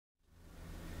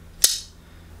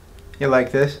You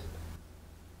like this?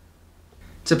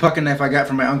 It's a pocket knife I got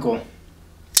from my uncle.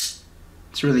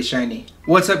 It's really shiny.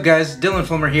 What's up guys, Dylan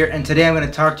Fulmer here, and today I'm going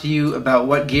to talk to you about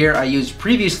what gear I used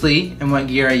previously and what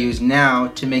gear I use now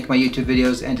to make my YouTube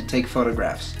videos and to take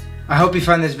photographs. I hope you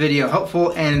find this video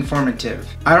helpful and informative.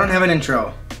 I don't have an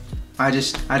intro. I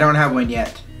don't have one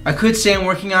yet. I could say I'm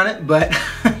working on it, but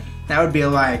that would be a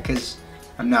lie because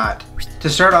I'm not. To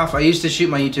start off, I used to shoot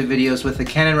my YouTube videos with the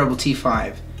Canon Rebel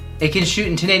T5. It can shoot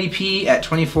in 1080p at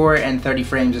 24 and 30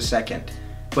 frames a second,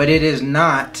 but it is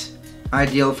not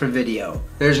ideal for video.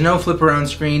 There's no flip around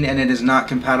screen and it is not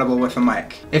compatible with a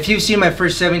mic. If you've seen my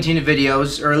first 17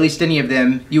 videos, or at least any of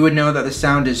them, you would know that the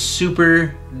sound is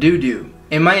super doo-doo.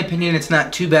 In my opinion, it's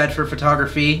not too bad for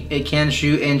photography. It can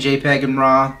shoot in JPEG and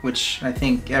RAW, which I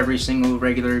think every single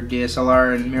regular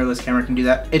DSLR and mirrorless camera can do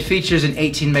that. It features an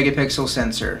 18 megapixel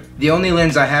sensor. The only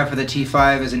lens I have for the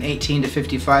T5 is an 18 to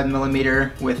 55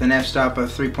 millimeter with an f-stop of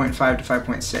 3.5 to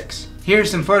 5.6. Here are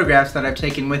some photographs that I've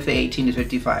taken with the 18 to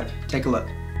 55. Take a look.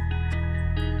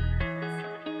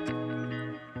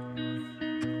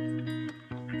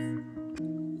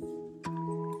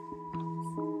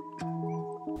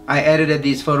 I edited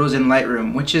these photos in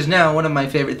Lightroom, which is now one of my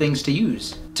favorite things to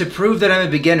use. To prove that I'm a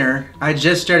beginner, I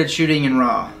just started shooting in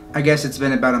RAW. I guess it's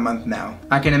been about a month now.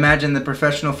 I can imagine the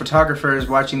professional photographers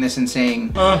watching this and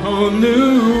saying, "A whole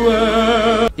new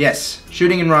world." Yes,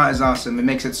 shooting in RAW is awesome. It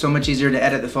makes it so much easier to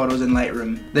edit the photos in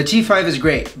Lightroom. The T5 is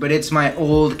great, but it's my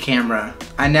old camera.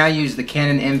 I now use the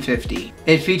Canon M50.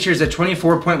 It features a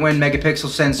 24.1 megapixel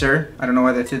sensor. I don't know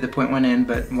why they threw the .1 in,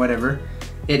 but whatever.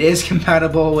 It is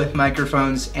compatible with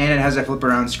microphones and it has a flip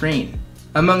around screen.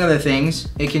 Among other things,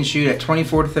 it can shoot at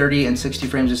 24 to 30 and 60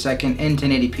 frames a second in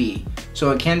 1080p, so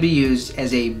it can be used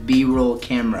as a B-roll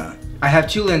camera. I have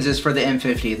two lenses for the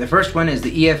M50. The first one is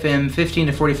the EFM 15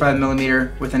 to 45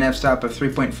 millimeter with an f-stop of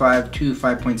 3.5 to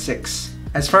 5.6.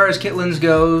 As far as kit lens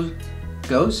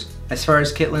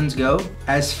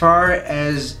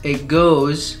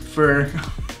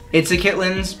it's a kit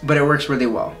lens, but it works really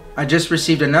well. I just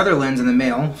received another lens in the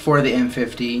mail for the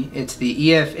M50. It's the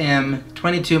EFM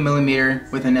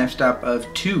 22mm with an f-stop of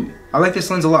 2. I like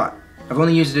this lens a lot. I've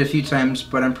only used it a few times,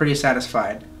 but I'm pretty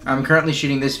satisfied. I'm currently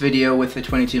shooting this video with the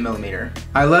 22mm.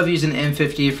 I love using the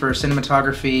M50 for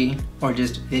cinematography, or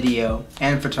just video,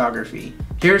 and photography.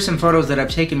 Here are some photos that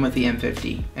I've taken with the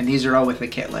M50, and these are all with the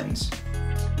kit lens.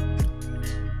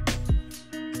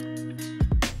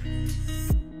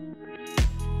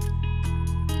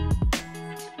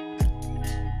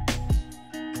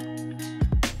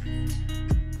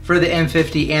 For the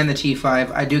M50 and the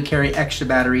T5, I do carry extra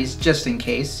batteries just in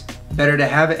case. Better to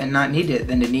have it and not need it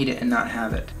than to need it and not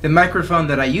have it. The microphone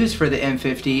that I use for the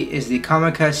M50 is the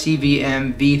Comica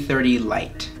CVM V30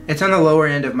 Lite. It's on the lower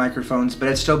end of microphones, but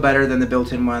it's still better than the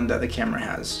built-in one that the camera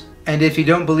has. And if you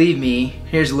don't believe me,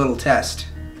 here's a little test.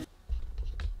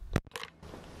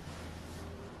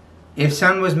 If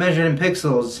sound was measured in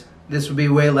pixels, this would be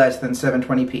way less than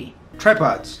 720p.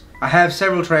 Tripods. I have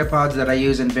several tripods that I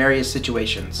use in various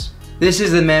situations. This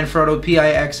is the Manfrotto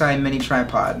PIXI mini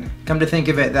tripod. Come to think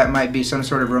of it, that might be some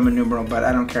sort of Roman numeral, but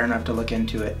I don't care enough to look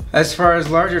into it. As far as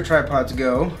larger tripods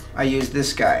go, I use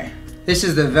this guy. This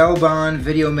is the Velbon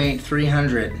VideoMate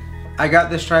 300. I got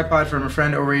this tripod from a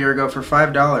friend over a year ago for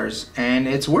 $5, and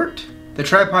it's worked. The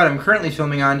tripod I'm currently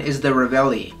filming on is the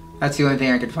Revelli. That's the only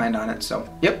thing I could find on it, so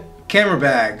yep. Camera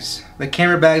bags. The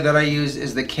camera bag that I use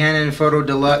is the Canon Photo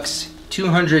Deluxe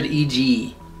 200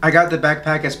 EG. I got the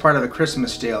backpack as part of a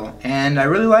Christmas deal, and I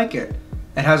really like it.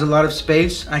 It has a lot of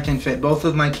space. I can fit both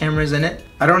of my cameras in it.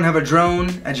 I don't have a drone,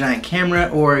 a giant camera,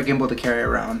 or a gimbal to carry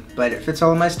around, but it fits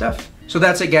all of my stuff. So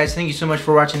that's it guys, thank you so much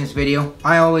for watching this video.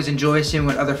 I always enjoy seeing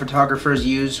what other photographers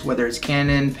use, whether it's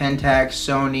Canon, Pentax,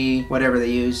 Sony, whatever they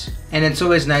use. And it's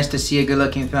always nice to see a good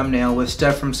looking thumbnail with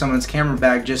stuff from someone's camera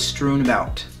bag just strewn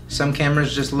about. Some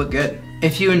cameras just look good.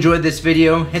 If you enjoyed this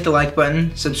video, hit the like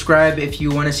button, subscribe if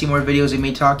you want to see more videos of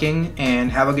me talking,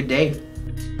 and have a good day.